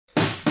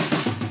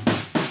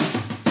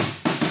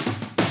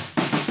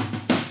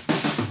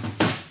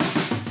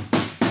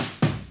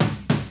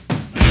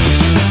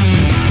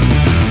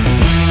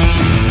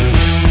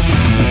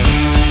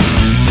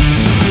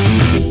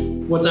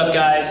What's up,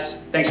 guys?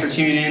 Thanks for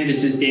tuning in.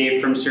 This is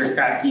Dave from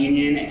Surfcraft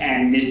Union,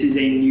 and this is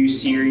a new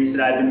series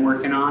that I've been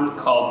working on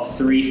called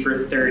 3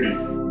 for 30.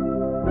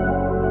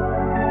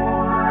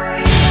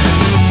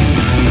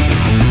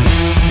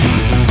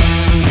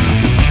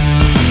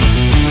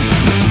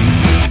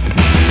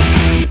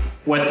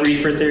 What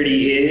 3 for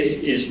 30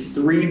 is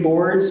 3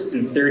 boards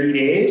in 30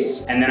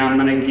 days, and then I'm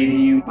gonna give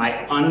you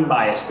my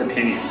unbiased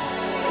opinion.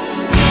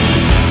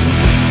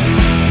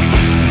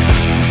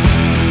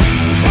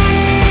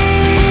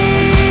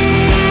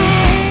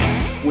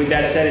 With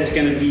that said, it's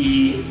going to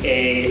be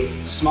a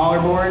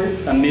smaller board,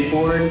 a mid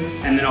board,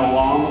 and then a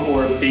long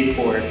or a big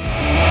board.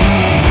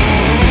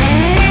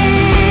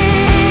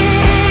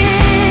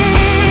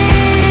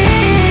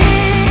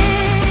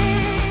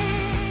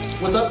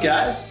 What's up,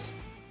 guys?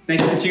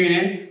 Thank you for tuning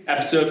in.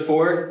 Episode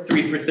 4,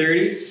 3 for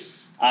 30.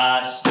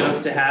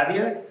 Stoked to have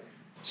you.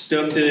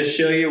 Stoked to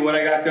show you what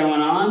I got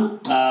going on.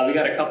 We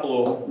got a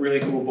couple of really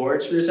cool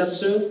boards for this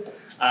episode.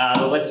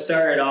 Let's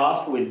start it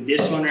off with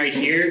this one right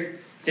here.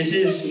 This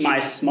is my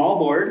small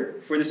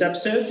board for this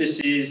episode. This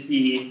is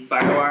the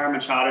Firewire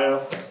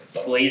Machado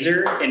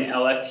Glazer in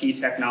LFT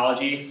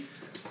technology.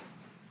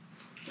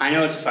 I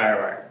know it's a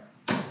Firewire,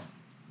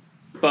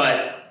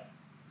 but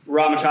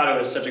Rob Machado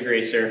is such a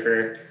great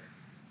surfer,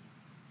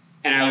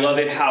 and I love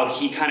it how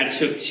he kind of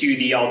took to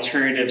the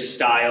alternative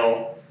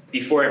style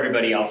before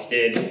everybody else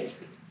did.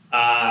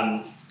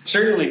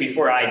 Certainly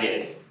before I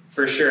did,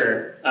 for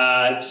sure.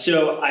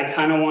 So I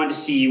kind of wanted to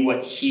see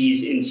what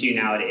he's into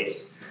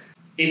nowadays.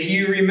 If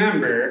you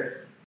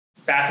remember,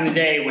 back in the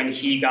day when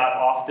he got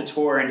off the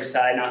tour and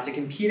decided not to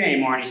compete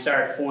anymore and he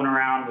started fooling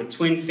around with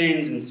twin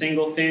fins and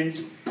single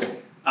fins,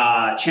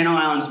 Channel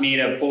Islands made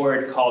a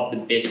board called the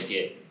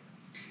Biscuit.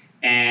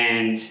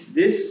 And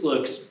this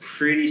looks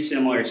pretty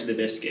similar to the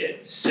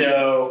Biscuit.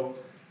 So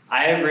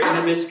I have ridden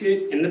the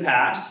Biscuit in the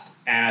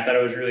past and I thought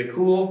it was really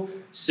cool.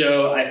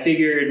 So I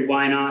figured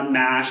why not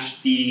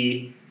mash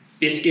the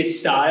Biscuit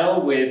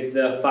style with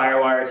the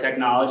Firewire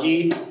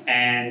technology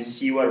and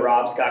see what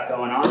Rob's got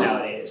going on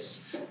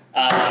nowadays.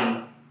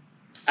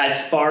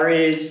 As far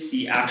as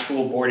the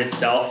actual board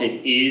itself,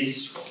 it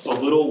is a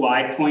little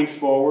wide point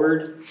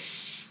forward.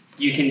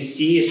 You can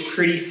see it's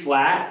pretty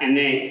flat, and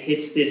then it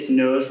hits this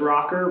nose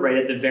rocker right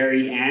at the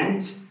very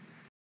end.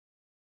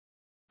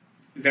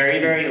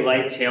 Very, very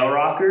light tail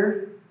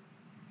rocker.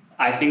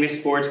 I think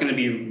this board's gonna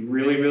be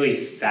really,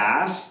 really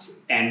fast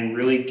and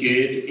really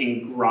good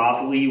in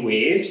grovelly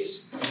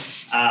waves.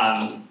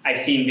 I've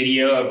seen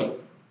video of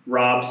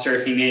Rob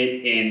surfing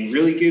it in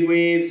really good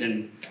waves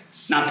and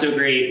not so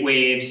great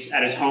waves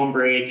at his home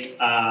break.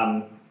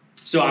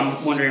 So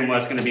I'm wondering what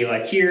it's gonna be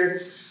like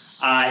here.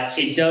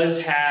 It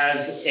does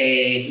have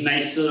a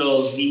nice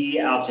little V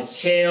out the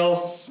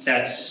tail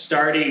that's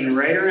starting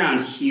right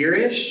around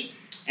here-ish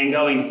and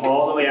going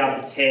all the way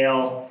out the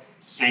tail.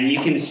 And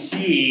you can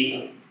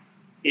see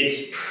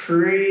it's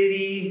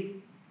pretty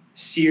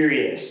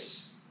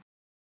serious.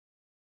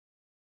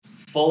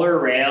 Fuller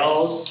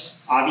rails,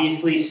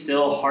 obviously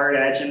still hard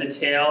edge in the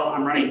tail.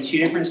 I'm running 2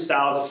 different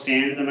styles of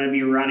fins. I'm going to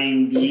be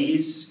running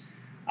these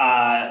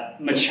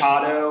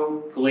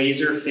Machado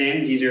Glazer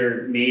fins. These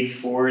are made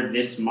for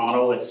this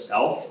model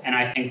itself, and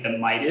I think the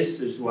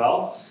Midas as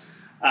well.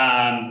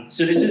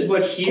 So this is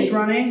what he's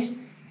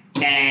running,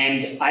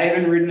 and I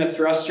haven't ridden a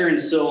thruster in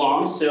so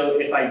long, so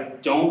if I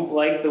don't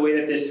like the way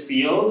that this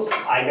feels,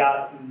 I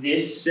got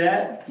this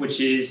set, which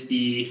is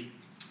the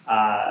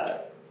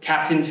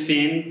Captain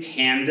Fin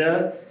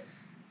Panda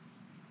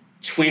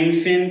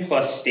twin fin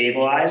plus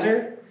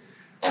stabilizer.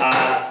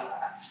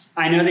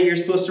 I know that you're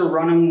supposed to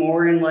run them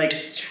more in like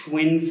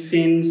twin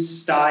fin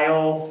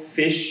style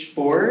fish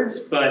boards,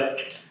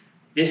 but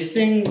this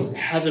thing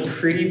has a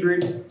pretty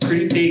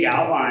big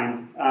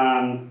outline.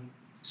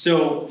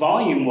 So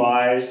volume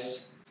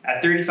wise,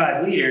 at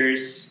 35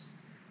 liters,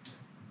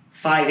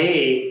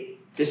 5'8",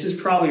 this is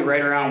probably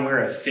right around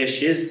where a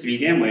fish is to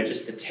begin with,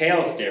 just the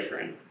tail's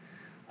different.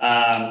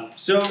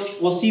 So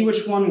we'll see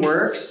which one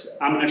works.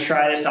 I'm gonna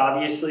try this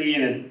obviously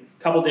in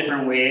a couple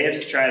different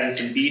waves, try it in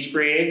some beach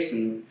breaks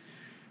and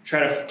try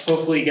to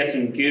hopefully get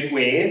some good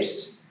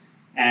waves.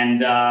 And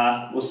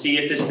we'll see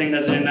if this thing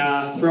doesn't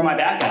throw my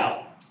back out.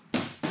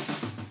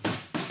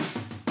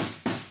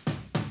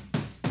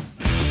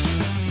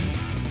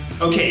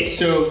 Okay,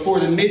 so for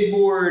the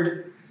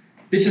midboard,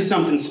 this is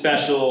something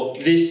special.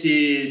 This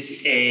is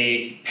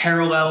a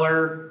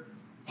paralleler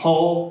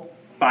hull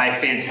by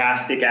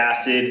Fantastic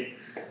Acid.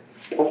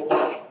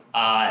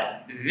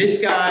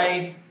 This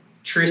guy,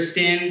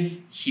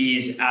 Tristan,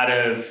 he's out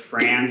of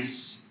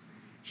France.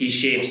 He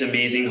shapes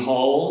amazing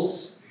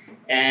hulls.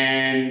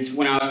 And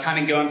when I was kind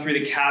of going through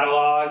the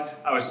catalog,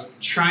 I was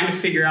trying to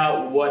figure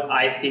out what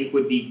I think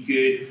would be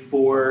good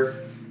for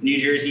New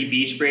Jersey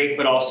beach break,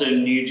 but also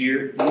New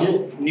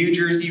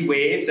Jersey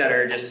waves that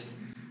are just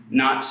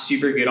not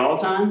super good all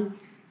the time.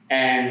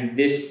 And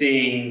this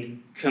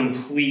thing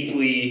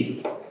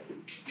completely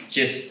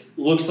just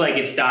looks like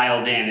it's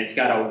dialed in. It's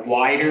got a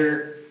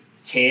wider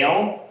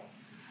tail,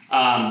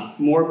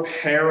 more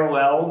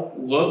parallel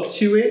look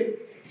to it.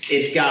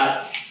 It's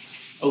got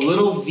a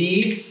little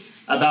V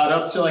about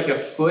up to like a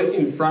foot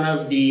in front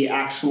of the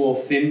actual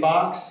fin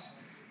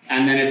box.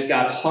 And then it's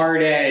got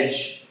hard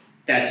edge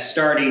that's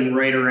starting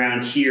right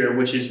around here,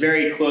 which is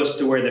very close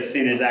to where the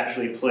fin is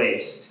actually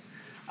placed.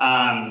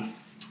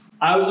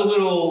 I was a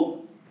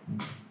little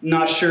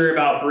not sure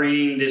about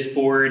bringing this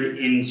board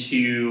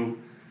into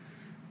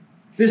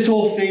this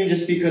whole thing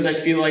just because I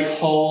feel like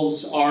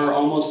hulls are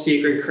almost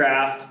sacred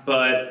craft,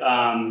 but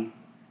a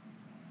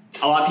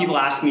lot of people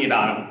ask me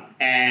about them,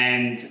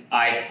 and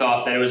I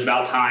thought that it was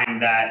about time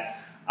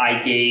that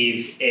I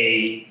gave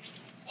a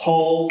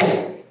hull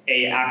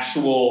a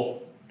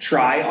actual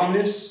try on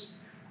this.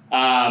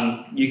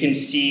 You can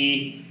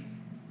see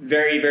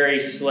very, very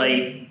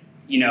slight,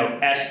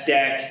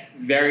 S-deck,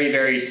 very,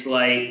 very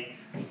slight,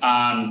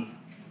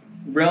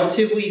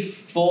 relatively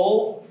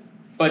full,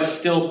 but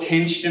still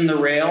pinched in the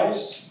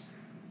rails,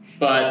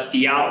 but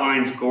the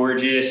outline's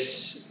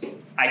gorgeous.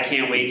 I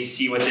can't wait to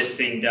see what this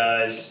thing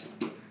does.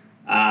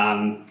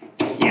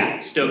 Yeah,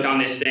 stoked on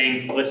this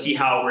thing. Let's see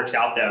how it works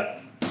out though.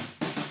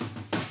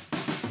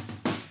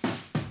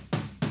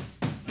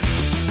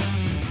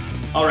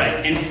 All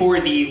right, and for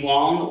the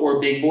long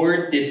or big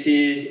board, this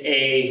is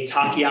a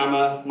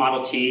Takayama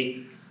Model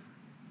T,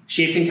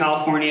 shaped in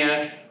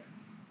California.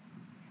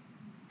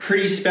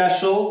 Pretty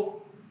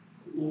special,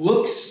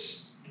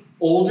 looks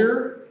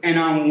older, and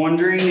I'm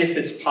wondering if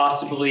it's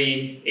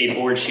possibly a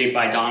board shaped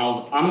by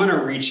Donald. I'm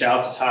gonna reach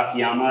out to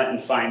Takayama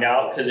and find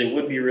out, because it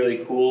would be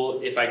really cool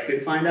if I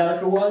could find out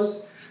if it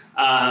was.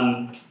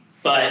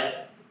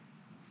 But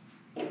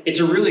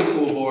it's a really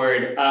cool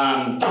board.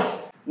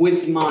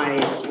 With my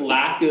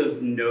lack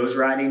of nose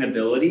riding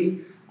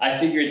ability, I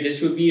figured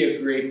this would be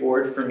a great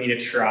board for me to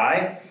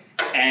try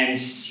and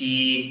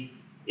see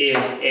if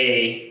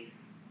a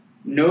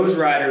nose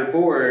rider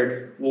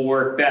board will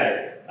work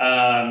better.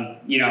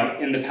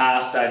 In the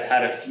past, I've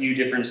had a few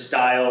different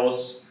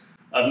styles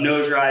of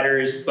nose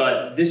riders,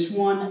 but this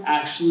one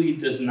actually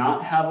does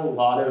not have a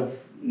lot of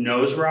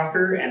nose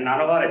rocker and not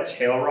a lot of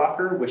tail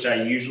rocker, which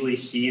I usually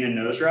see in a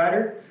nose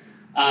rider.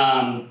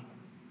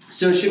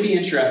 So it should be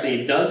interesting.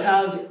 It does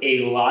have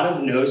a lot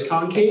of nose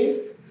concave,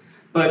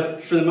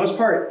 but for the most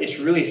part, it's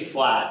really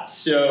flat.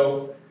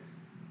 So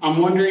I'm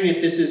wondering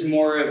if this is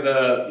more of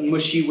a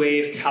mushy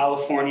wave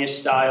California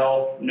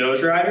style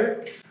nose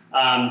rider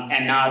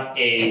and not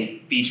a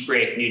beach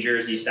break New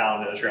Jersey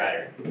style nose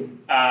rider.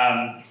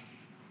 I'm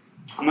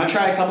gonna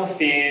try a couple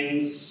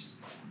fins.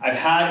 I've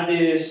had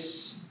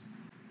this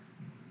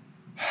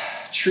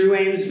True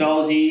Ames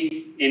Velzy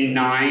in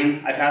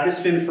 9. I've had this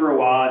fin for a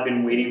while. I've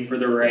been waiting for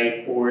the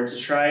right board to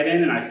try it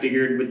in, and I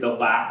figured with the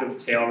lack of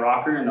tail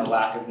rocker and the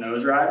lack of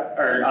nose rocker,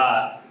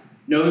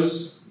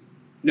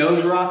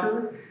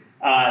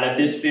 that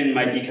this fin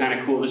might be kind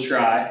of cool to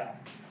try.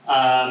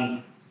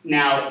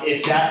 Now,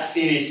 if that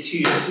fin is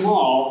too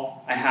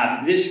small, I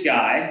have this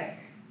guy.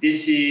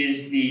 This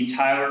is the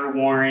Tyler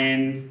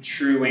Warren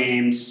True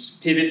Ames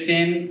pivot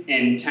fin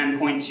in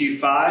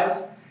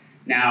 10.25.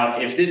 Now,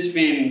 if this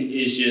fin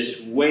is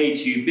just way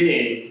too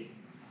big,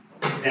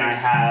 then I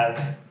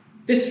have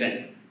this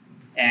fin.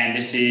 And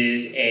this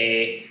is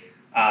a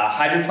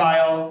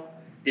hydrophile.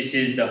 This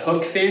is the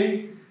hook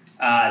fin,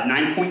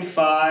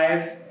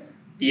 9.5.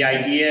 The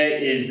idea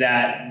is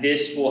that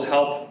this will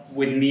help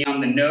with me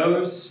on the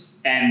nose,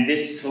 and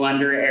this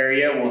slender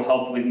area will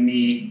help with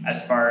me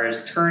as far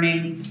as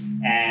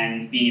turning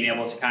and being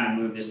able to kind of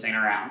move this thing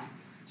around.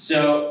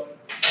 So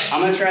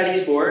I'm gonna try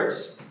these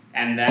boards,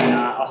 and then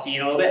I'll see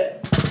you in a little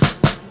bit.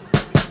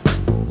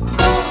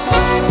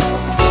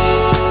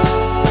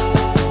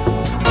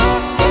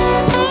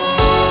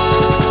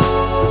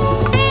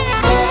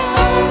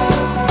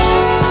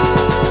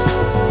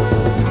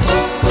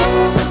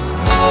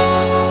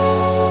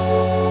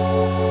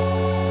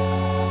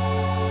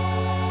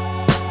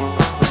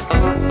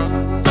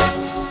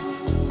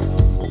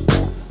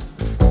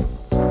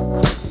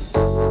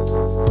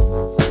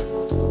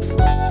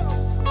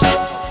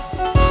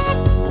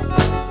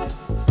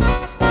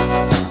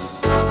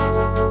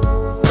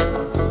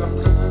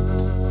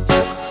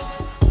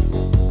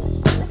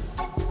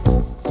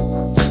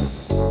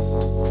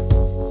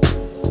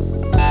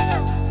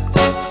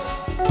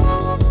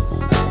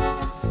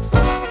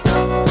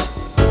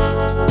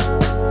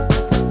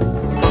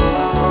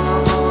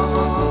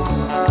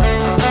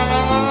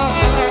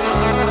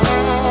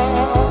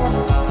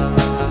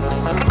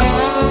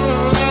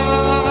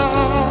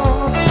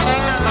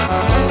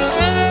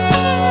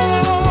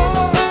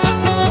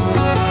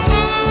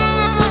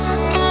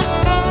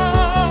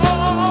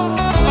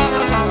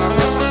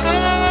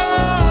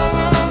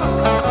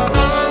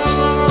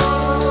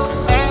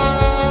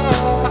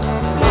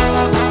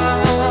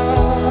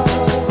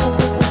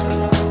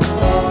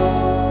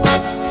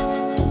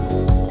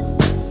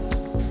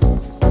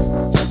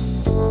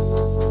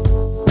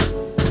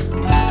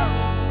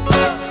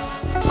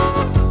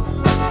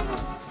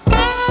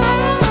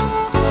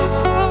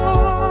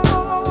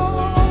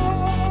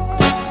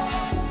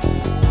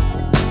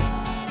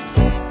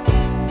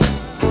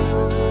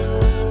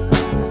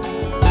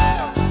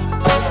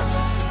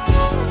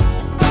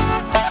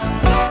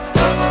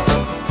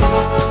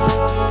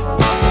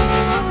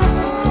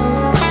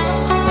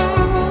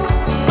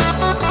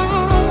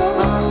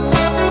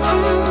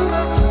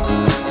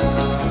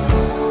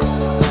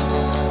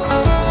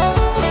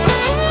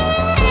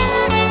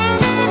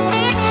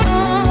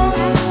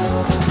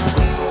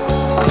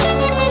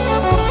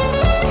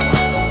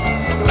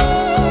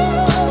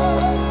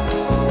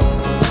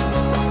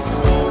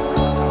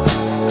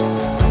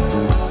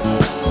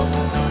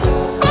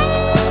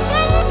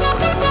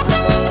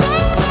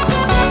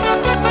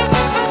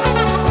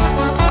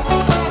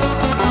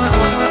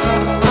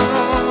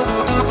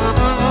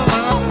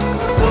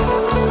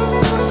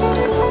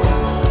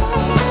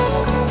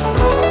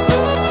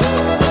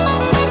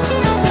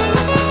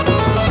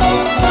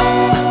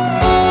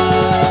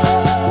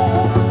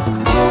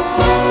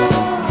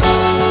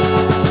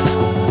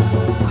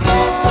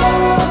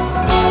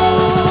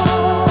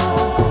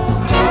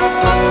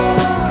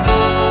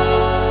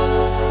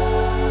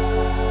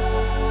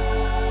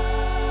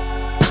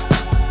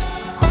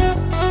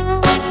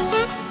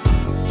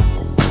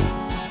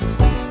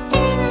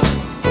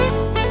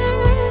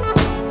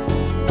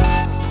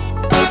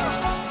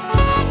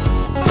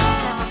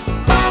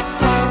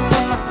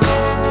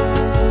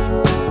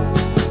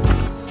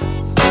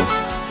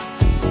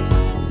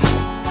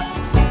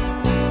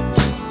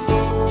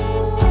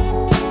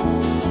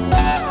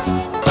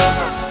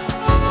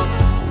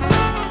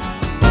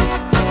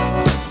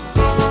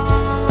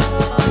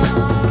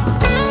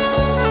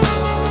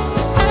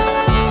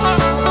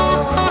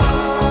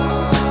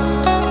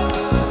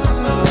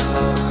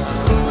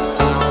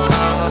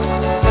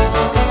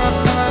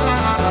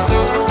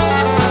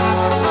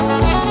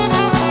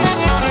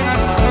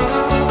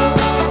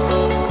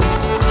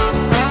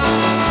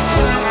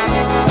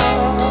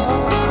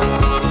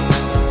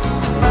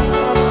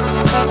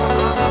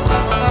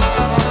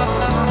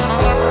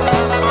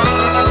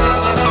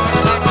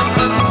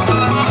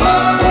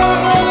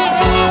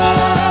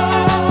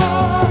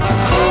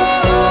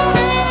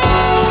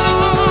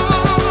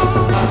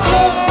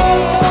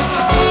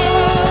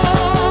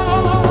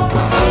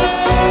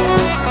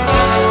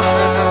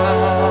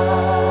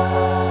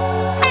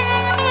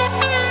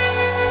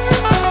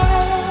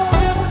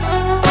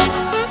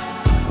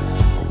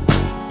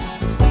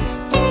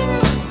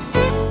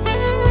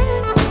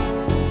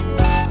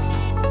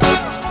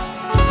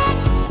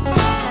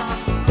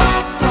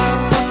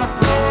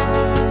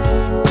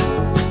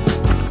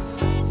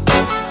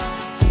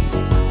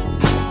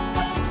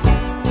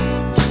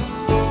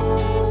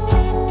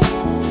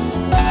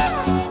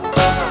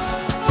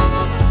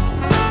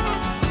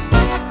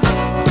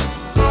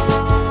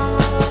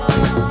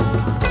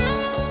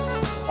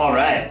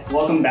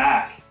 welcome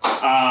back.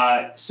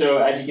 So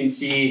as you can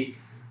see,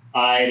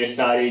 I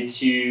decided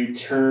to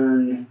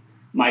turn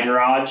my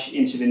garage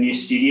into the new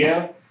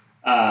studio.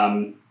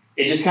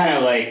 It just kind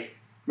of like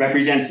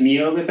represents me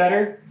a little bit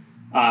better.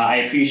 I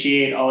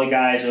appreciate all the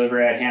guys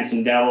over at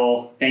Handsome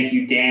Devil. Thank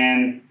you,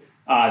 Dan,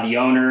 the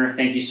owner.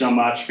 Thank you so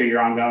much for your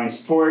ongoing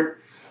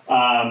support.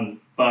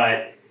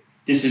 But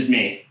this is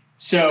me.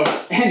 So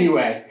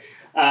anyway,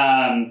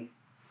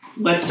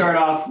 let's start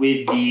off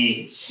with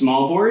the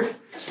small board.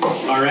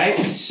 All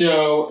right,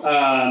 so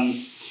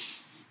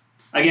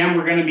again,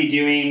 we're going to be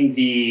doing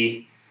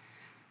the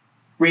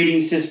rating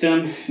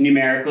system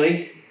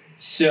numerically.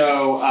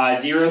 So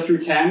 0 through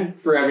 10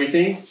 for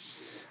everything.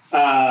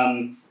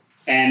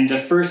 And the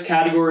first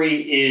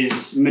category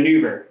is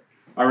maneuver.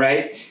 All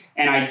right,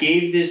 and I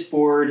gave this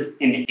board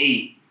an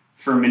 8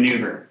 for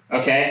maneuver.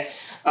 Okay,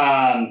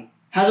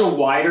 has a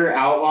wider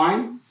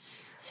outline,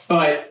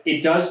 but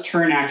it does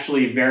turn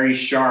actually very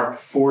sharp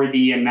for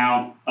the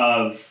amount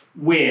of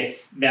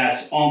width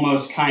that's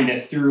almost kind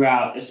of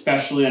throughout,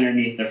 especially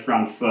underneath the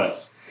front foot.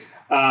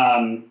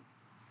 The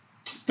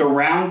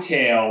round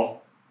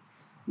tail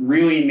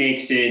really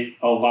makes it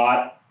a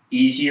lot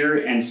easier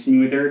and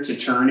smoother to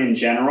turn in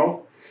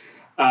general.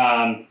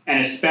 And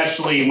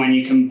especially when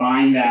you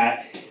combine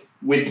that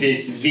with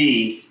this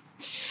V,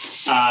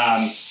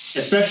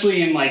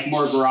 especially in like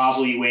more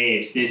grovelly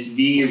waves, this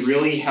V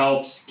really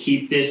helps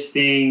keep this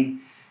thing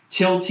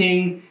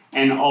tilting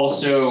and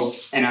also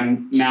an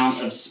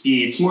amount of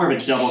speed. It's more of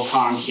a double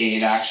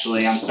concave,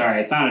 actually. I'm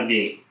sorry, it's not a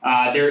V.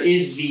 There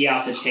is V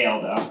out the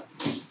tail, though.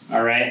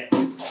 All right.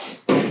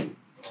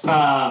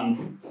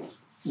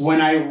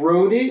 When I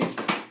rode it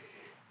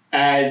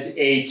as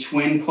a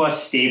twin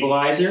plus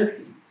stabilizer,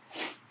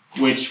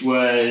 which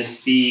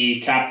was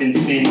the Captain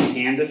Fin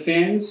Panda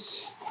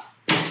fins,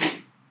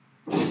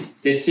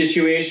 this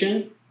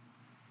situation,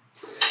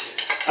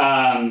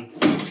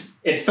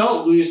 it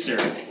felt looser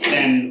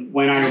than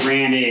when I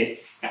ran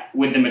it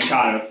with the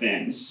Machado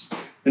fins.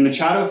 The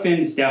Machado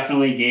fins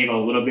definitely gave a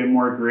little bit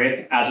more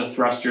grip, as a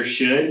thruster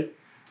should,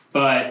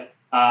 but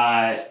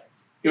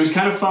it was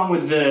kind of fun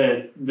with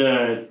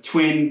the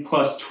twin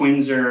plus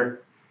twinser,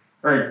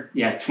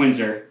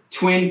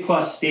 twin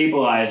plus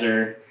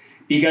stabilizer,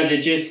 because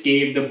it just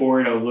gave the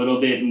board a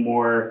little bit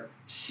more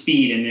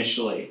speed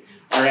initially.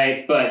 All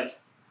right, but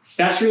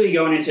that's really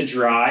going into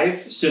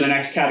drive. So the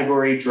next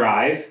category,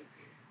 drive,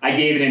 I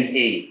gave it an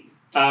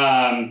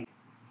 8.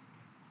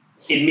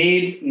 It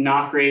made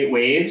not great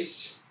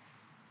waves,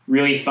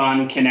 really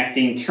fun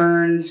connecting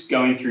turns,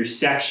 going through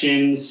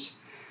sections.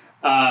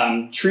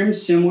 Trim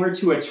similar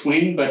to a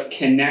twin, but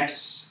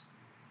connects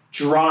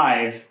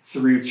drive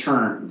through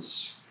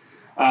turns.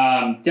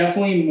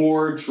 Definitely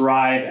more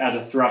drive as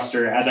a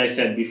thruster, as I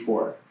said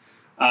before,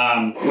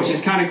 which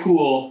is kind of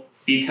cool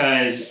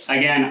because,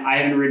 again, I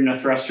haven't ridden a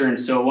thruster in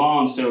so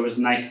long, so it was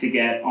nice to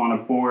get on a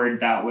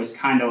board that was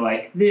kind of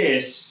like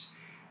this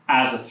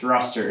as a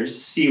thruster, just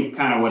to see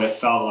kind of what it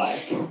felt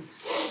like.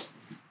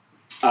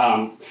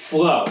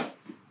 Flow,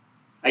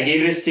 I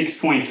gave it a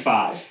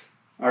 6.5,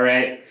 all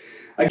right?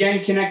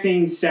 Again,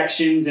 connecting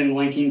sections and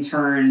linking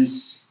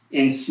turns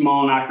in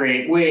small, not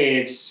great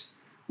waves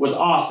was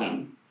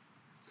awesome.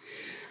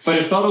 But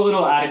it felt a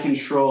little out of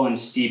control in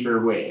steeper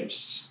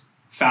waves,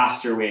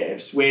 faster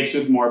waves, waves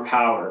with more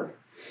power.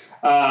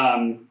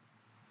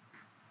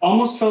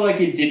 Almost felt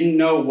like it didn't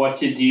know what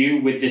to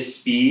do with the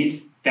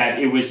speed that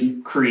it was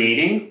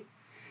creating.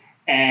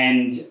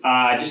 And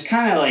just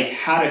kind of like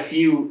had a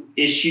few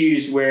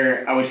issues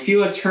where I would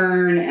feel a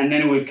turn and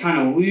then it would kind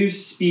of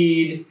lose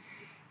speed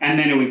and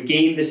then it would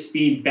gain the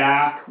speed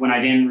back when I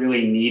didn't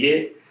really need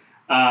it.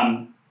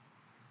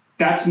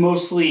 That's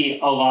mostly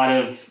a lot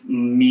of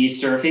me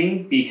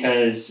surfing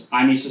because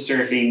I'm used to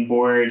surfing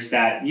boards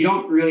that you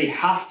don't really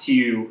have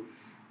to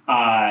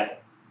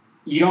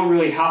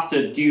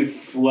do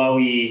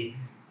flowy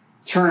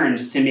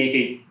turns to make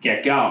it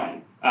get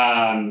going.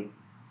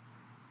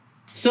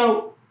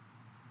 So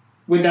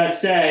with that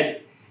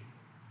said,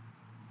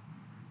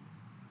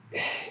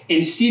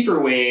 in steeper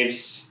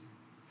waves,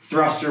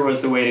 thruster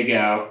was the way to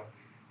go.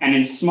 And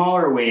in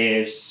smaller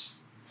waves,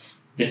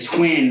 the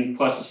twin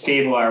plus a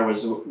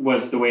stabilizer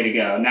was the way to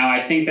go. Now,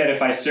 I think that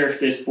if I surf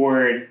this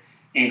board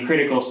in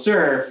critical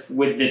surf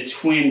with the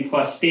twin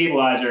plus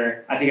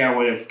stabilizer, I think I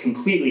would have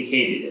completely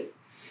hated it.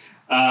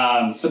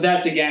 But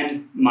that's,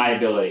 again, my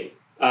ability.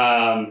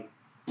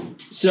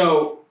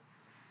 So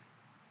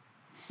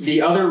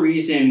the other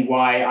reason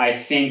why I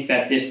think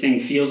that this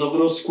thing feels a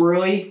little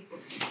squirrely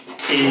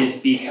is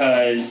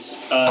because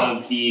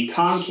of the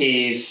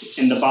concave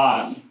in the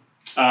bottom.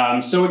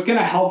 So it's going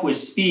to help with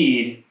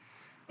speed,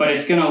 but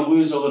it's going to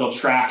lose a little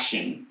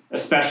traction,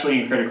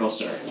 especially in critical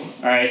surf.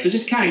 All right, so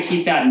just kind of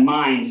keep that in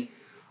mind.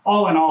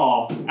 All in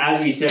all,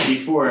 as we said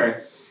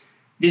before,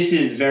 this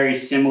is very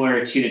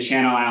similar to the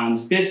Channel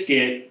Islands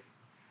Biscuit,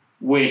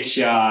 which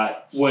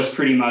was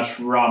pretty much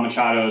Rob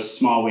Machado's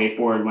small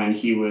wakeboard when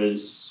he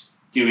was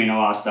doing a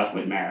lot of stuff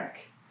with Merrick.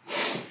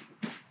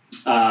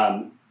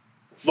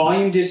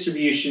 Volume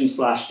distribution /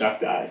 duck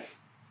dive.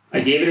 I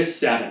gave it a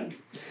 7.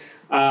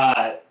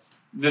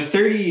 the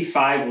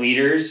 35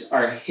 liters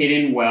are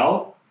hidden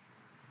well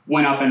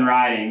when up and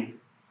riding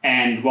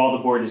and while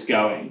the board is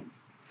going.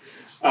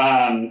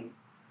 I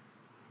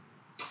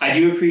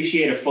do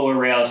appreciate a fuller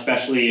rail,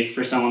 especially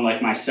for someone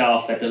like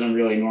myself that doesn't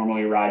really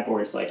normally ride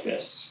boards like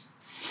this.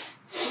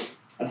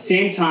 At the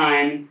same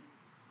time,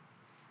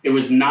 it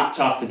was not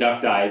tough to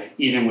duck dive,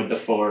 even with the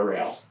fuller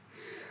rail.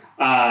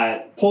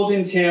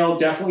 Pulled-in tail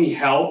definitely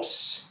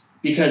helps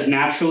because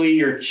naturally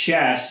your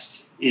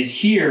chest is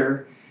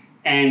here,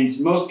 and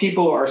most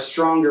people are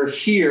stronger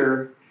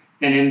here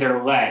than in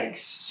their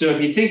legs. So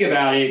if you think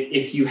about it,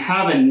 if you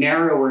have a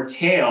narrower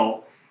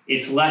tail,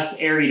 it's less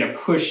area to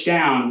push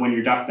down when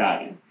you're duck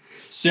diving.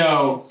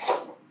 So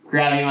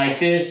grabbing like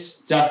this,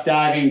 duck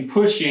diving,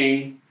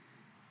 pushing,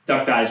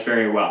 duck dives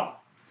very well.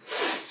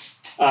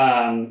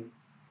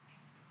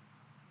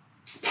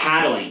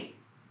 Paddling,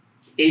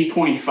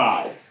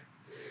 8.5.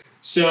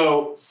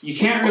 So you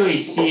can't really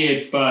see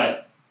it,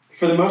 but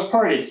for the most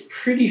part, it's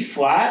pretty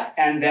flat.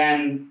 And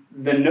then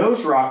the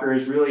nose rocker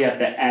is really at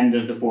the end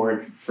of the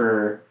board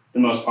for the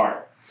most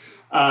part.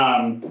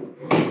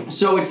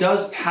 So it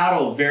does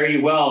paddle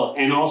very well.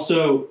 And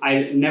also,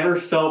 I never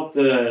felt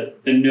the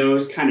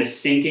nose kind of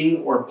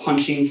sinking or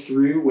punching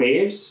through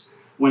waves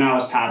when I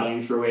was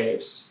paddling for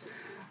waves.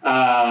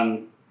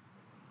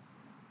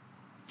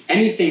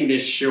 Anything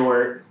this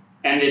short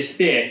and this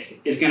thick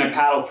is going to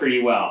paddle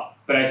pretty well.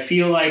 But I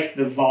feel like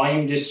the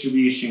volume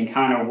distribution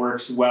kind of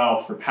works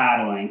well for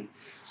paddling.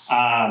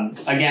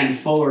 Again,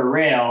 fuller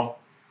rail,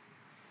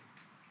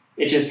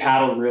 it just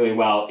paddled really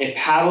well. It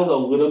paddled a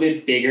little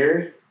bit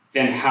bigger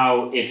than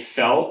how it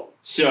felt.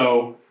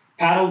 So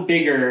paddled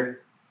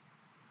bigger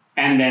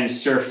and then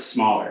surfed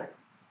smaller,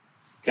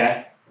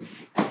 okay?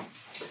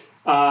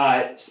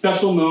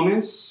 Special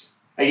moments,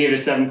 I gave it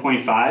a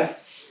 7.5.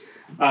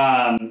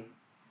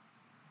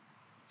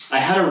 I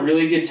had a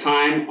really good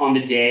time on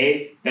the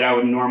day that I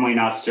would normally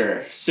not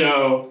surf.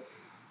 So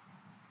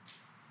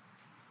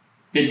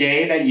the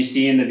day that you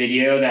see in the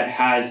video that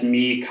has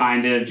me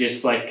kind of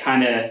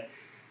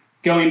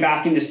going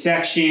back into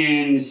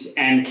sections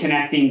and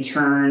connecting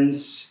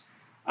turns,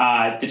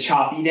 the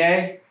choppy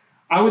day,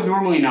 I would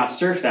normally not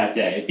surf that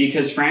day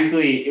because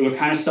frankly, it would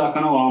kind of suck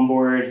on a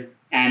longboard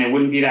and it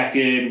wouldn't be that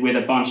good with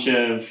a bunch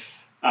of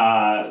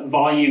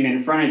volume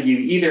in front of you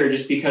either,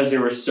 just because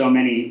there were so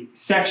many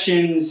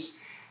sections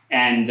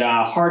and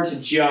hard to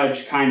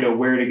judge kind of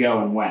where to go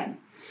and when.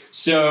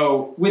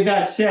 So with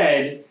that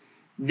said,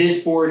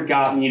 this board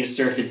got me to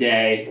surf a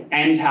day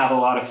and have a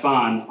lot of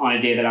fun on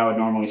a day that I would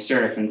normally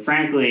surf. And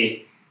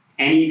frankly,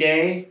 any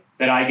day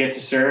that I get to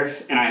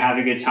surf and I have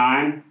a good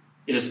time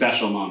is a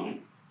special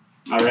moment.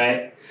 All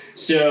right.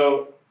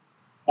 So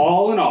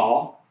all in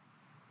all,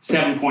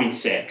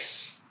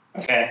 7.6.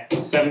 Okay.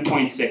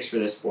 7.6 for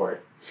this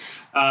board.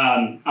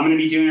 I'm going to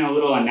be doing a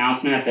little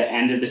announcement at the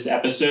end of this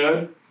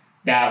episode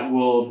that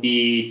will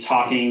be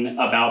talking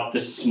about the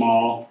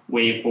small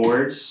wave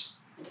boards.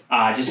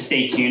 Just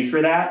stay tuned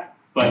for that.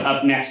 But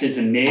up next is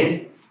a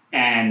mid,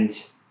 and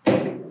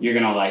you're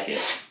going to like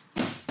it.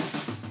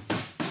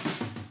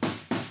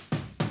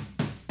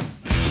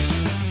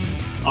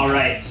 All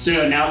right,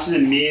 so now to the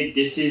mid.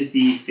 This is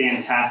the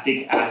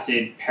fantastic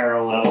acid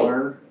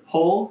paralleler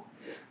hole.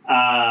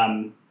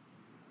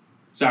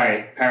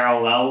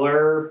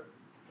 Paralleler.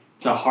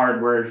 It's a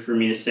hard word for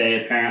me to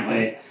say,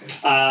 apparently.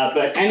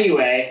 But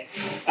anyway,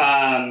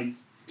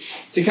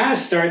 to kind of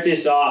start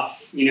this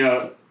off,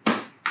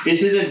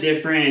 this is a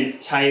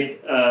different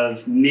type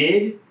of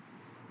mid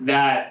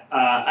that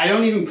I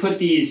don't even put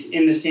these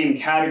in the same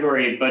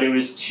category, but it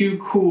was too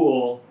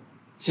cool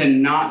to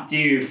not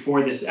do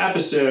for this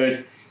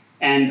episode.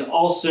 And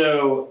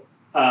also,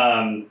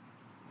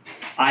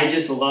 I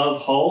just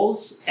love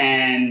hulls,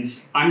 and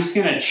I'm just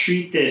going to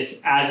treat this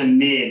as a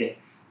mid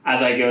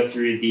as I go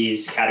through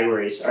these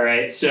categories, all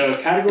right? So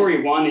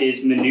category 1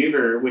 is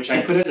maneuver, which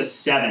I put as a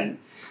 7.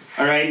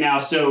 All right, now,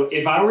 so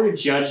if I were to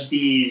judge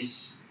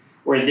these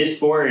or this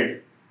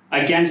board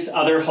against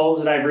other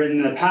hulls that I've ridden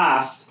in the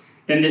past,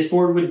 then this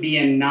board would be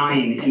a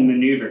 9 in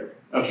maneuver,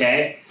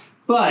 okay?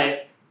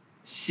 But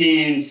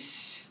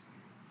since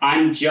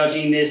I'm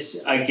judging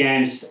this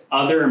against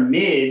other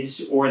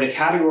mids or the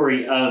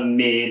category of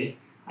mid,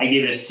 I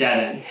give it a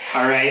 7,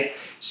 all right?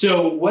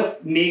 So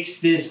what makes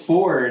this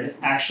board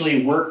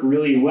actually work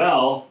really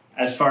well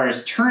as far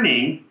as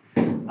turning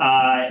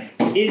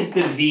is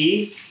the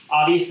V,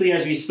 obviously,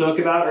 as we spoke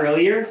about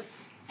earlier,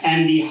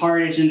 and the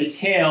hard edge in the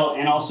tail,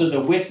 and also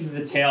the width of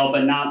the tail,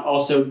 but not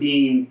also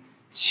being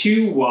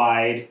too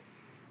wide,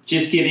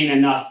 just giving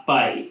enough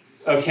bite,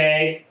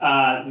 okay?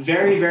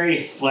 Very,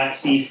 very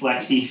flexy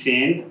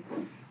fin.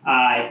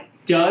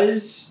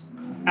 Does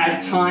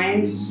at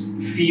times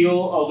feel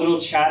a little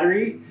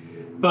chattery,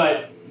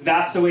 but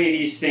that's the way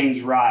these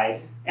things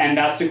ride. And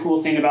that's the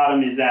cool thing about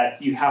them, is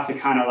that you have to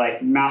kind of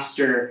like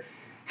master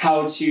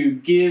how to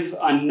give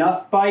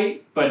enough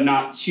bite, but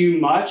not too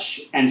much,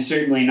 and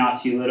certainly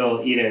not too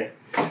little either.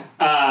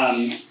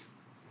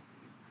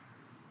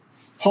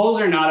 Hulls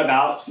are not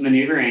about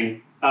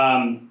maneuvering.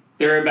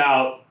 They're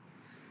about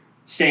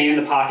staying in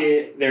the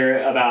pocket.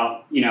 They're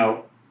about,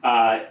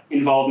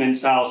 involvement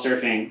style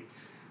surfing.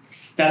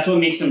 That's what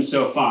makes them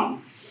so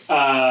fun.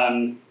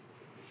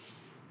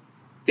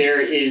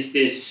 There is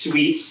this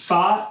sweet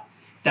spot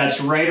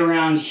that's right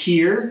around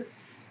here.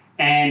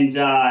 And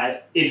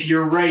if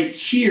you're right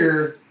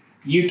here,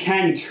 you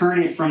can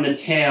turn it from the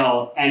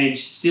tail and it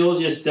still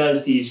just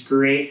does these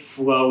great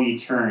flowy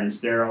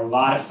turns. They're a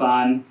lot of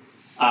fun.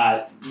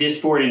 This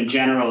board in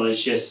general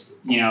is just,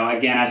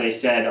 again, as I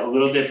said, a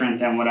little different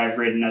than what I've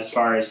ridden as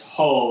far as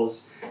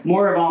hulls.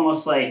 More of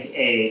almost like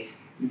a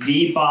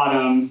V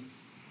bottom,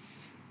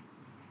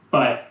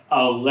 but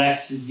a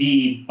less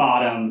V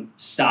bottom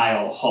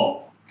style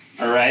hull.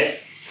 All right.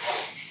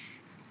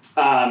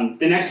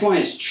 The next one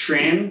is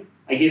trim.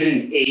 I give it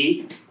an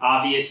 8,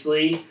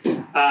 obviously.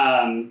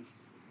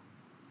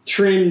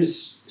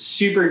 Trim's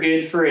super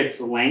good for its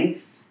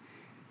length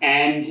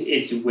and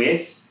its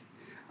width.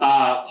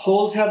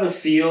 Hulls have a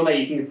feel that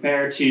you can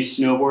compare to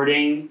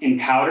snowboarding in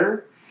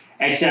powder,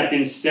 except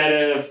instead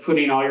of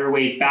putting all your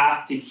weight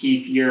back to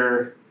keep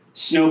your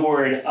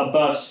snowboard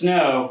above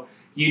snow,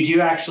 you do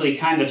actually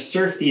kind of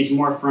surf these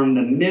more from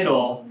the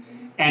middle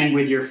and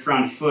with your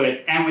front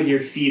foot and with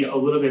your feet a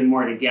little bit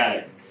more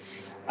together.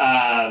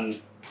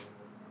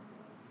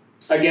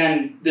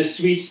 Again, the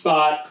sweet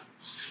spot,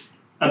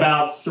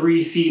 about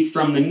 3 feet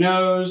from the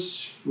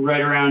nose,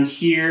 right around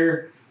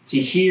here to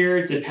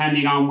here,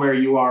 depending on where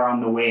you are on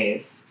the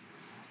wave.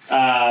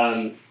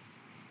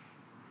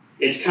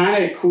 It's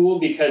kind of cool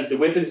because the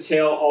width of the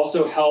tail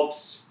also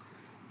helps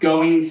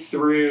going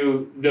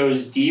through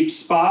those deep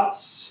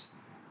spots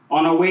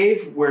on a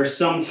wave where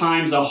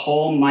sometimes a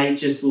hull might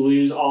just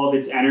lose all of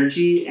its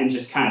energy and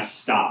just kind of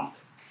stop.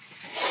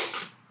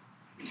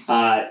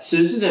 So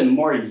this is a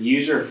more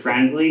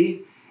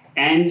user-friendly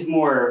and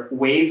more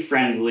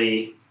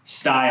wave-friendly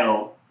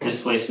style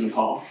displacement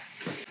hull.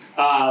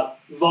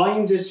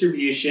 Volume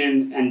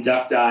distribution and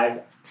duck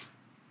dive.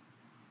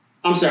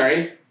 I'm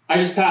sorry, I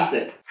just passed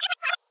it.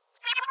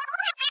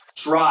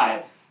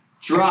 Drive.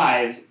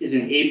 Drive is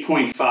an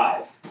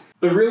 8.5.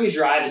 But really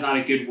drive is not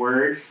a good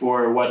word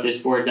for what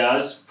this board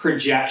does.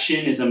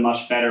 Projection is a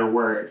much better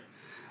word.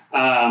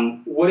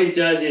 What it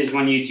does is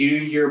when you do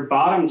your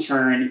bottom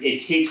turn, it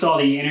takes all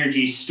the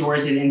energy,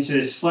 stores it into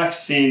this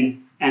flex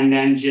fin, and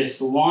then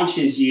just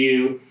launches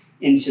you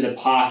into the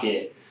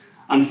pocket.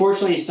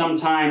 Unfortunately,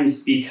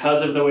 sometimes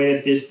because of the way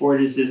that this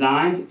board is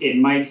designed, it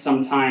might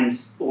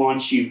sometimes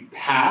launch you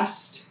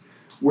past,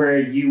 where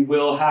you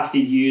will have to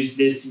use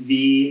this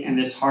V and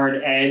this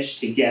hard edge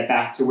to get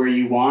back to where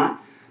you want.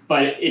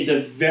 But it's a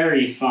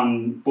very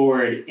fun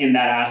board in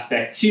that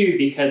aspect too,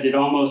 because it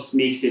almost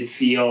makes it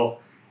feel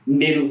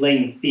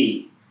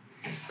mid-lengthy.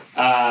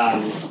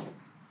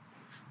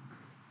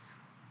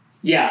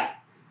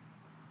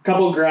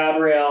 Couple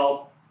grab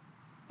rail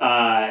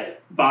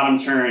bottom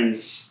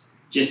turns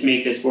just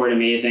make this board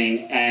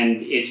amazing,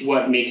 and it's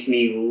what makes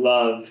me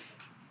love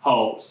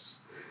hulls.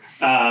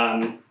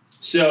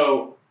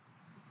 So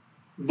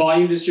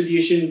volume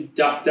distribution,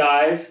 duck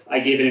dive, I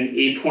gave it an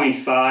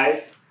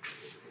 8.5.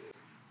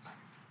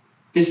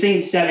 This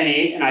thing's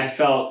 7.8, and I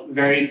felt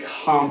very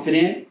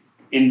confident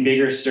in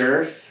bigger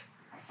surf.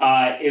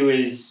 It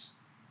was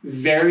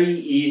very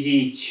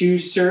easy to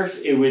surf.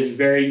 It was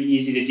very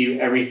easy to do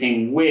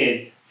everything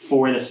with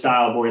for the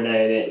style board that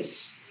it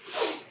is.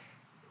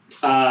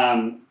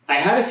 I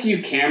had a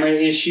few camera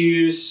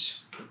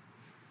issues,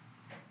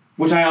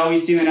 which I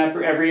always do in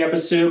every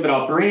episode, but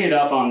I'll bring it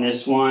up on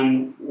this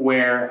one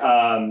where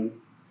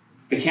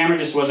the camera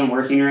just wasn't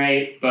working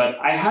right, but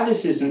I had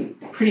this as a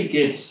pretty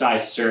good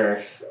size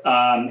surf.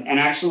 And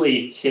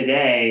actually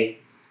today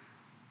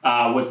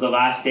was the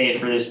last day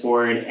for this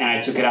board, and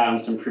I took it out on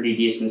some pretty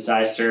decent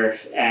size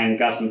surf and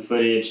got some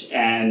footage,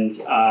 and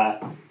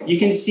you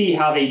can see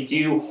how they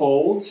do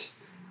hold.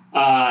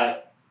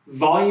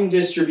 Volume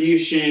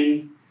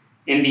distribution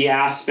in the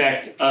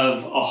aspect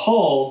of a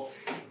hull,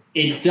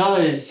 it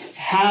does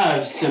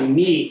have some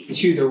meat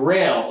to the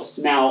rails.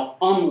 Now,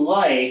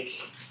 unlike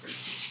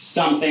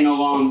something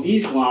along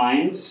these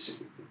lines,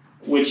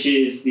 which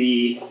is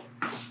the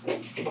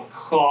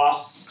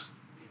Kloss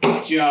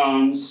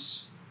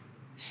Jones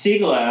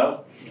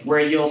Siglo, where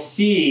you'll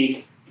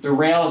see the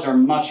rails are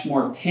much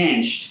more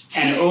pinched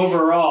and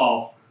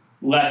overall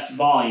less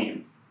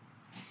volume.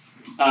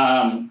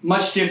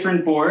 Much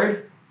different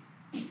board.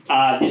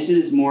 This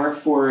is more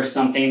for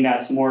something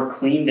that's more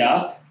cleaned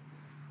up,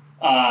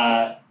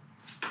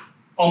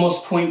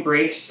 almost point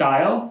break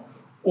style,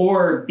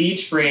 or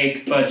beach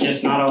break, but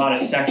just not a lot of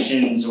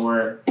sections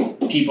or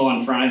people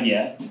in front of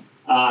you.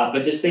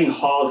 But this thing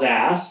hauls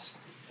ass,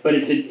 but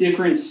it's a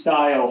different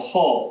style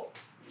hull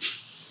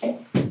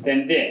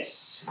than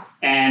this.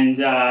 And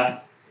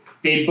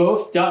they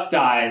both duck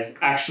dive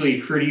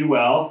actually pretty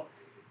well.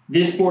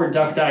 This board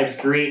duck dives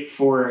great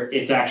for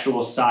its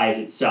actual size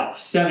itself.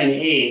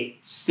 7.8,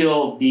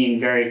 still being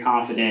very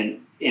confident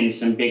in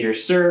some bigger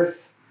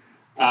surf.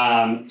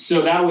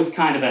 So that was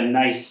kind of a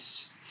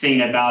nice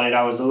thing about it.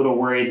 I was a little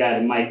worried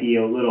that it might be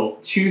a little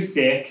too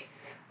thick,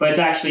 but it's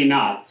actually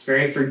not. It's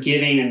very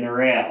forgiving in the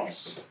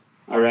rails.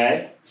 All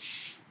right.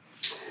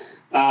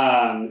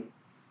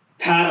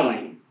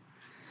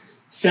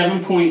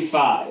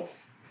 7.5.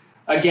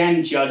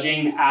 Again,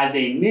 judging as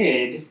a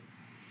mid,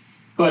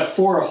 but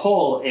for a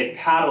hole, it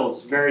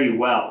paddles very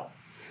well.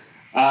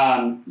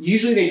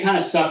 Usually they kind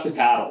of suck to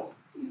paddle.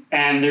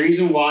 And the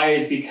reason why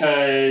is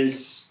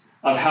because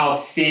of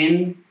how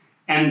thin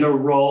and the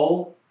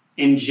roll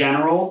in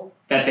general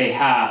that they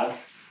have.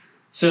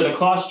 So the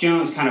Kloss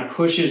Jones kind of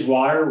pushes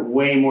water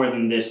way more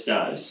than this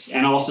does.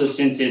 And also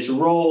since it's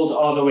rolled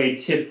all the way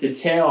tip to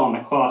tail on the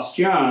Kloss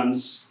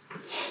Jones,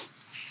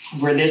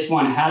 where this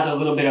one has a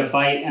little bit of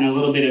bite and a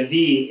little bit of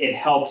V, it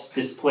helps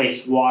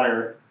displace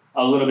water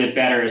a little bit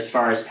better as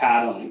far as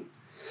paddling.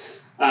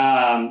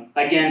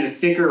 Again, the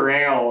thicker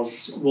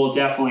rails will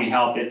definitely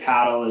help it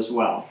paddle as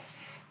well.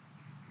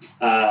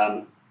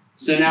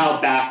 So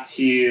now back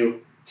to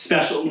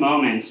special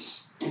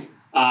moments,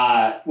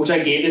 which I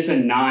gave this a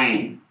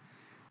 9.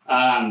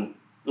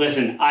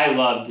 Listen, I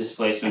love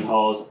displacement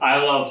holes. I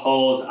love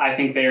holes. I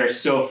think they are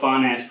so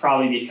fun, and it's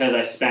probably because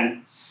I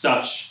spent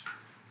such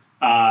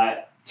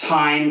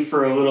time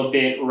for a little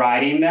bit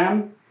riding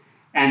them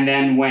and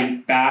then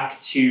went back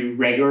to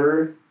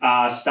regular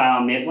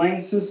style mid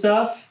lengths and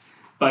stuff.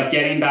 But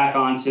getting back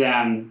onto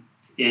them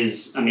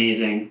is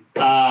amazing.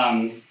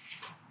 I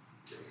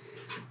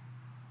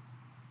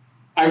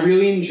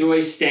really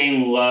enjoy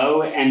staying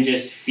low and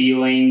just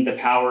feeling the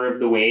power of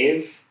the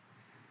wave.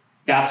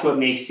 That's what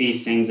makes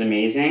these things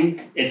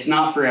amazing. It's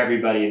not for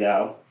everybody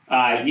though.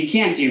 You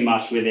can't do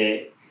much with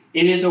it.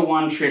 It is a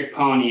one-trick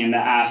pony in the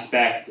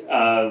aspect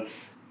of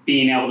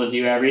being able to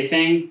do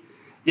everything.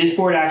 This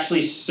board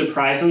actually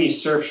surprisingly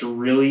surfs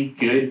really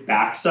good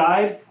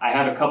backside. I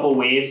have a couple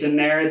waves in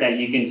there that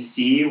you can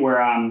see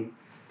where I'm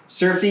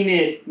surfing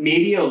it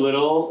maybe a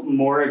little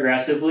more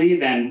aggressively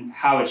than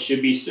how it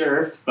should be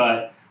surfed,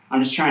 but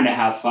I'm just trying to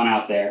have fun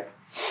out there.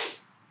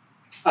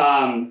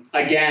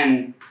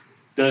 Again,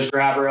 those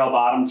grab rail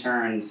bottom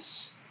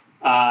turns,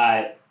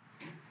 try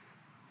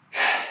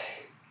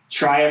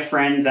a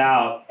friend's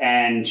out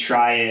and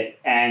try it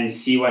and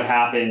see what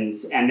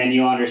happens, and then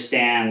you'll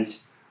understand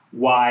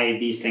why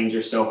these things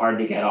are so hard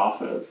to get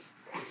off of.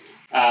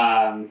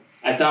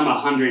 I've done them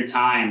 100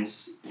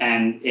 times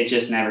and it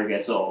just never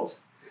gets old.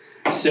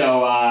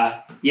 So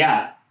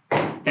yeah,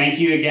 thank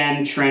you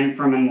again, Trent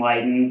from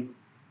Enlighten.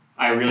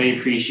 I really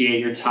appreciate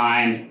your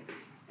time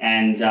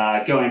and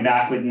going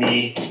back with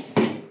me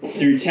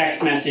through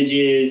text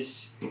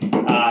messages,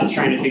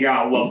 trying to figure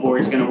out what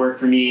board's going to work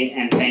for me.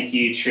 And thank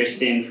you,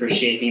 Tristan, for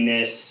shaping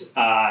this.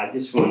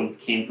 This one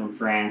came from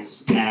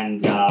France,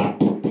 and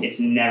it's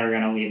never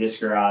going to leave this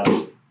garage.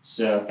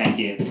 So thank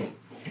you.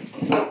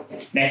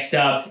 Next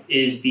up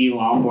is the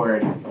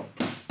longboard.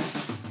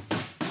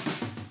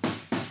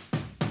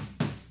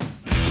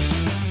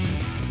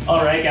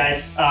 All right,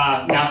 guys.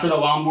 Now for the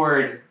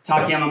longboard,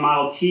 Takayama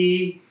Model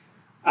T,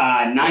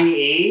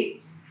 98.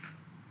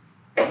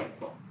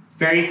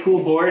 Very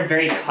cool board,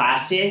 very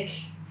classic.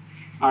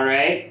 All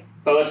right,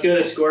 but let's go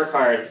to the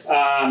scorecard.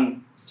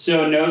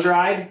 So nose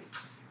ride,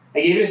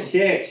 I gave it a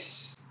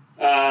 6.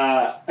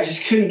 I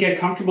just couldn't get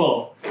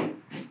comfortable.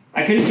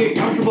 I couldn't get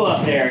comfortable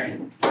up there.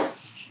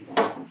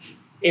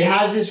 It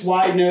has this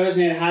wide nose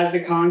and it has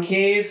the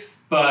concave,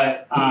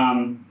 but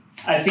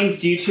I think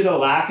due to the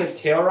lack of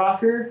tail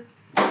rocker,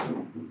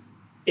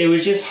 it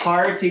was just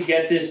hard to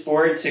get this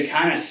board to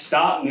kind of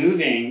stop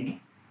moving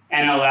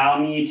and allow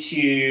me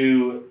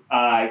to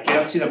get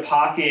up to the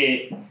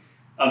pocket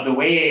of the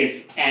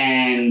wave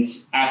and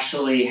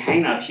actually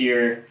hang up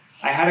here.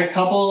 I had a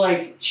couple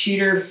like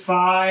cheater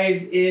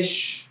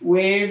 5-ish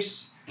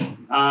waves,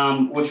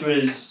 which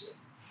was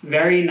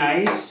very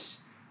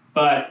nice,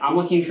 but I'm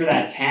looking for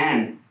that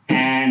 10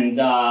 and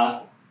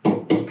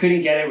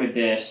couldn't get it with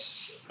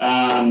this.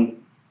 I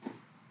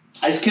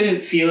just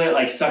couldn't feel it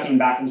like sucking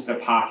back into the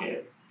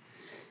pocket.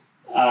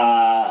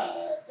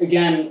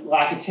 Again,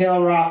 lack of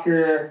tail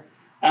rocker.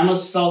 I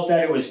almost felt that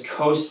it was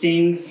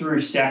coasting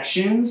through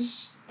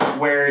sections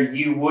where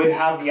you would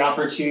have the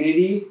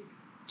opportunity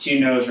to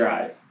nose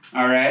ride,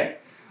 all right?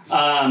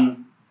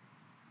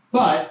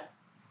 But,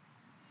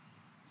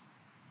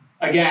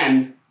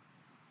 again,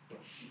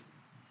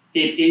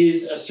 it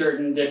is a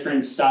certain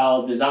different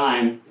style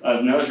design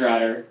of nose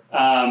rider,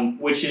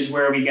 which is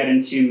where we get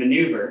into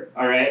maneuver,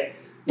 all right?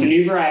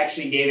 Maneuver, I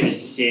actually gave it a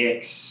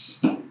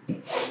 6.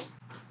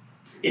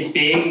 It's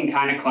big and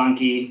kind of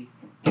clunky,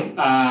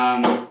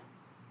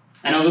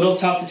 and a little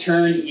tough to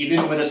turn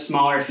even with a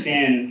smaller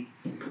fin.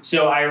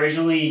 So I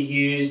originally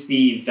used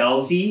the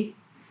Velzy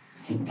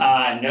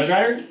nose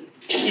rider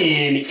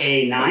in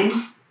a 9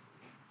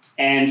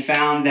 and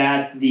found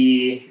that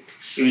it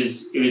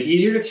was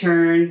easier to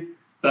turn,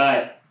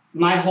 but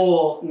my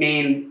whole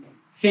main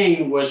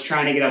thing was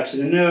trying to get up to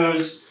the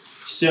nose.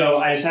 So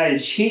I decided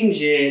to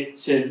change it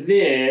to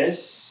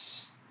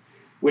this,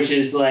 which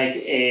is like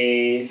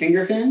a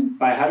finger fin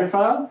by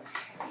Hydrophile.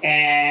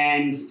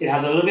 And it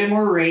has a little bit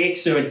more rake,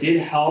 so it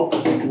did help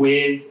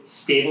with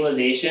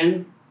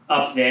stabilization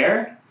up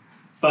there,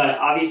 but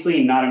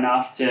obviously not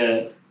enough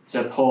to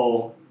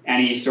pull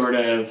any sort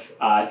of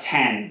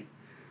 10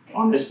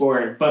 on this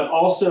board, but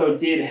also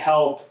did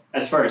help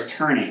as far as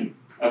turning,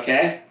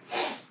 okay?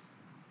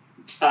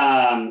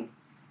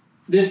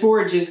 This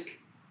board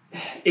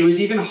it was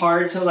even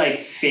hard to like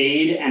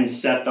fade and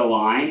set the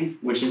line,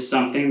 which is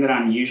something that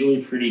I'm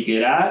usually pretty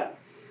good at.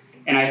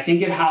 And I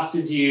think it has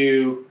to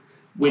do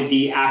with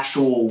the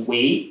actual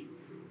weight.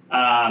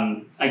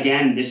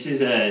 Again, this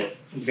is a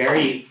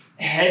very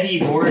heavy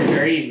board,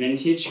 very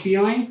vintage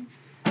feeling.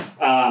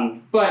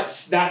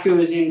 But that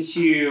goes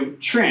into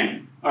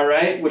trim, all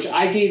right, which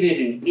I gave it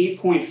an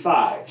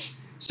 8.5.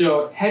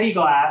 So heavy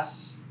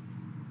glass,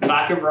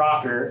 lack of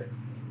rocker,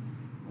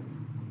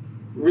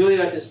 really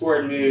let this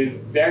board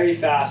move very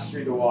fast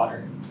through the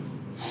water.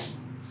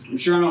 I'm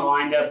sure on a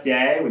lined up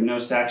day with no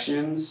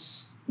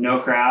sections, no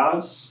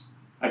crowds,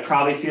 I'd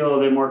probably feel a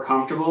little bit more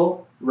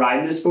comfortable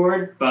riding this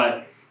board,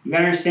 but you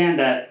gotta understand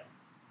that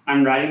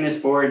I'm riding this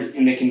board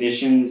in the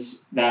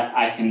conditions that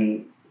I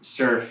can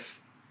surf.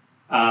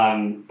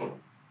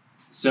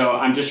 So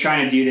I'm just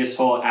trying to do this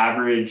whole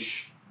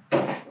average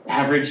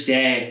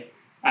day,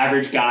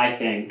 average guy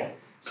thing.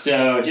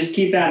 So just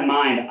keep that in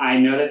mind. I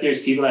know that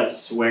there's people that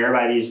swear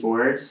by these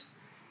boards,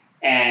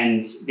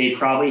 and they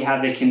probably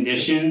have the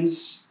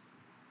conditions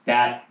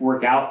that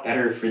work out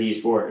better for these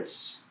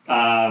boards.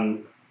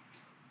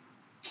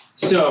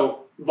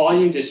 So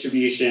volume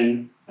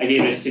distribution, I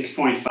gave it a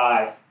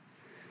 6.5.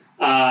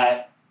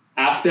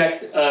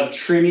 Aspect of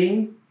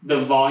trimming,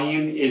 the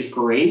volume is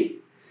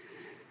great.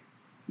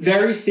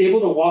 Very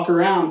stable to walk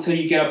around until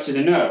you get up to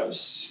the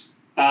nose.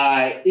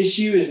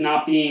 Issue is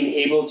not being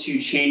able to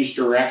change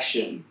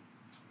direction.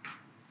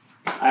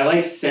 I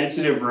like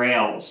sensitive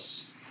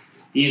rails.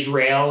 These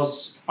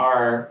rails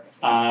are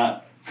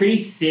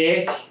pretty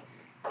thick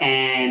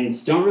and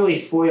don't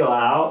really foil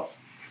out.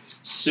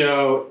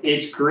 So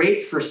it's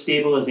great for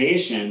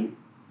stabilization,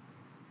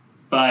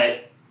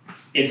 but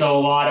it's a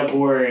lot of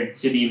board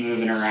to be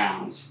moving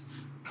around.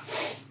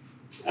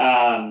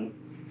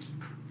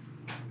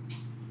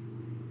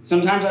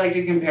 Sometimes I like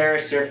to compare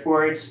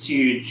surfboards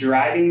to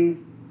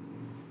driving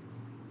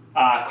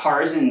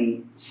cars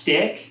in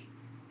stick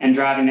and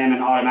driving them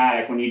in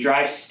automatic. When you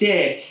drive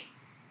stick,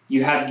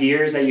 you have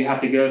gears that you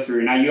have to go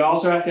through. Now you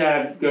also have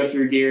to go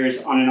through gears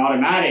on an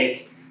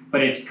automatic,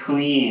 but it's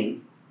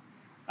clean.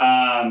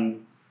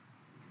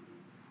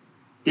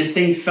 This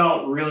thing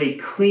felt really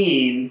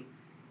clean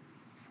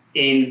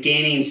in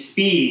gaining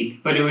speed,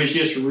 but it was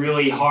just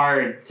really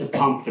hard to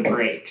pump the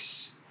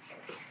brakes.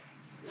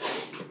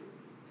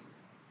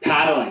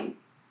 Paddling,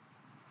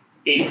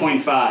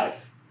 8.5.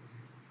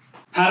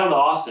 Paddled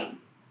awesome.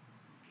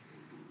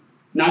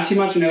 Not too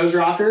much nose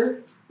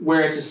rocker,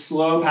 where it's a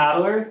slow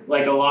paddler.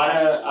 Like a lot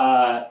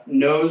of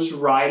nose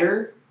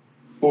rider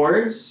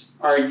boards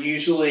are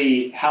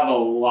usually have a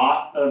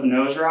lot of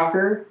nose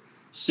rocker,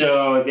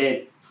 so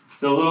that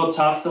it's a little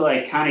tough to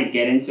like kind of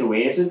get into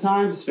waves at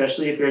times,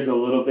 especially if there's a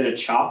little bit of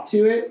chop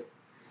to it.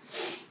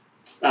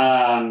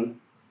 The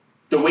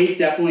weight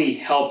definitely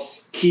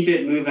helps keep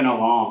it moving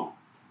along.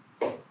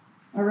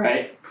 All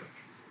right.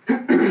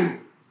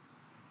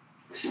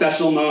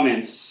 Special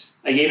moments.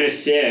 I gave it a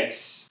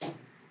 6.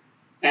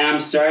 And I'm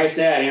sorry to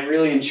say I didn't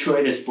really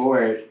enjoy this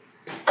board.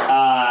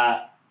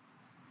 I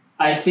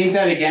think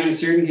that, again, in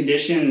certain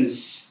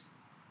conditions,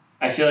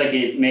 I feel like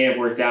it may have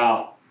worked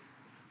out.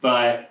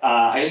 But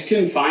I just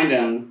couldn't find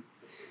them.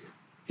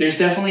 There's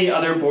definitely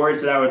other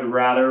boards that I would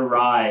rather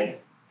ride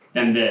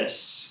than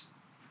this.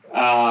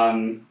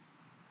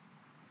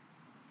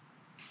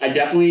 I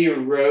definitely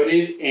rode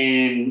it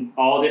in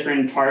all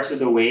different parts of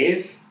the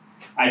wave.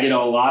 I did a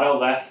lot of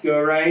left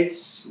go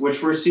rights,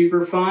 which were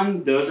super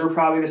fun. Those were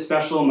probably the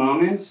special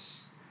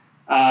moments.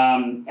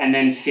 And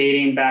then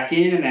fading back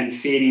in and then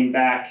fading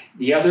back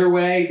the other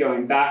way,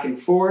 going back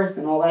and forth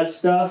and all that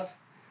stuff.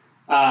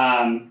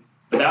 But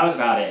that was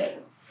about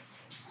it.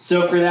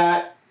 So for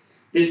that,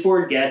 this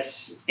board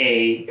gets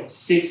a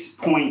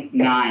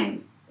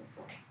 6.9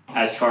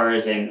 as far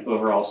as an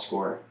overall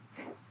score.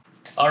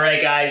 All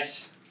right,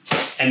 guys.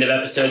 End of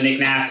episode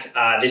knick-knack.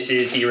 This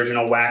is the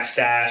original Wax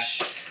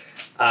Stash.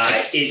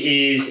 It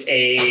is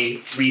a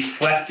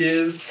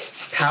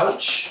reflective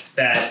pouch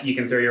that you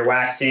can throw your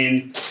wax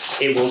in.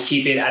 It will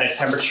keep it at a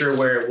temperature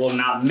where it will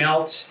not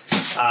melt.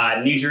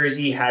 New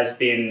Jersey has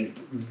been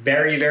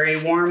very,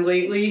 very warm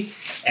lately,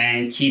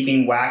 and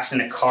keeping wax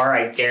in a car,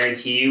 I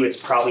guarantee you it's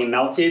probably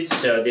melted,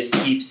 so this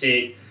keeps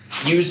it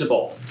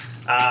usable.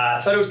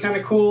 I thought it was kind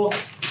of cool.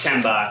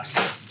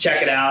 $10.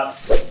 Check it out.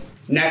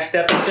 Next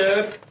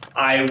episode,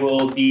 I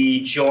will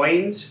be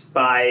joined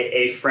by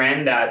a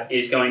friend that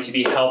is going to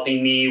be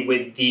helping me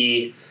with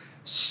the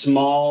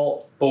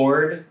small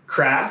board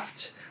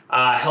craft,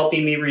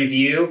 helping me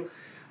review.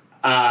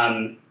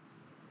 I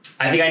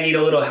think I need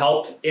a little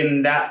help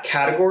in that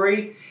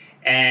category,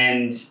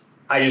 and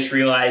I just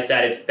realized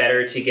that it's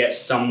better to get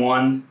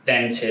someone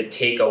than to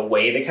take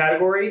away the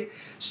category.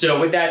 So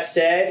with that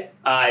said,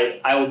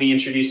 I will be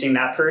introducing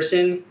that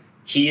person.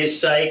 He is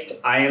psyched,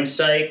 I am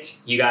psyched,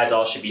 you guys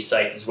all should be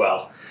psyched as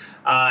well.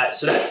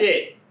 So that's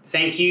it.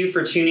 Thank you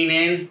for tuning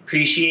in.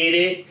 Appreciate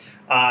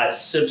it.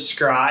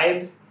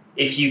 Subscribe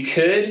if you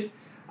could.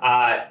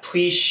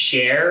 Please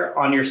share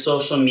on your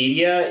social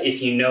media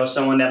if you know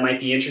someone that might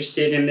be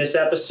interested in this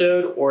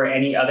episode or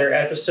any other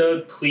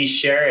episode. Please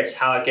share. It's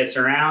how it gets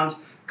around.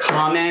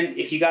 Comment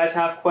if you guys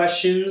have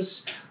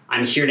questions.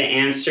 I'm here to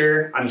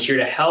answer. I'm here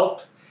to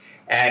help.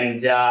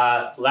 And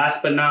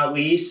last but not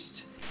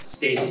least,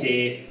 stay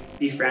safe,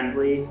 be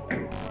friendly,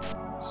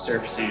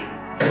 surf soon.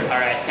 All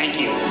right, thank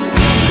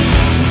you.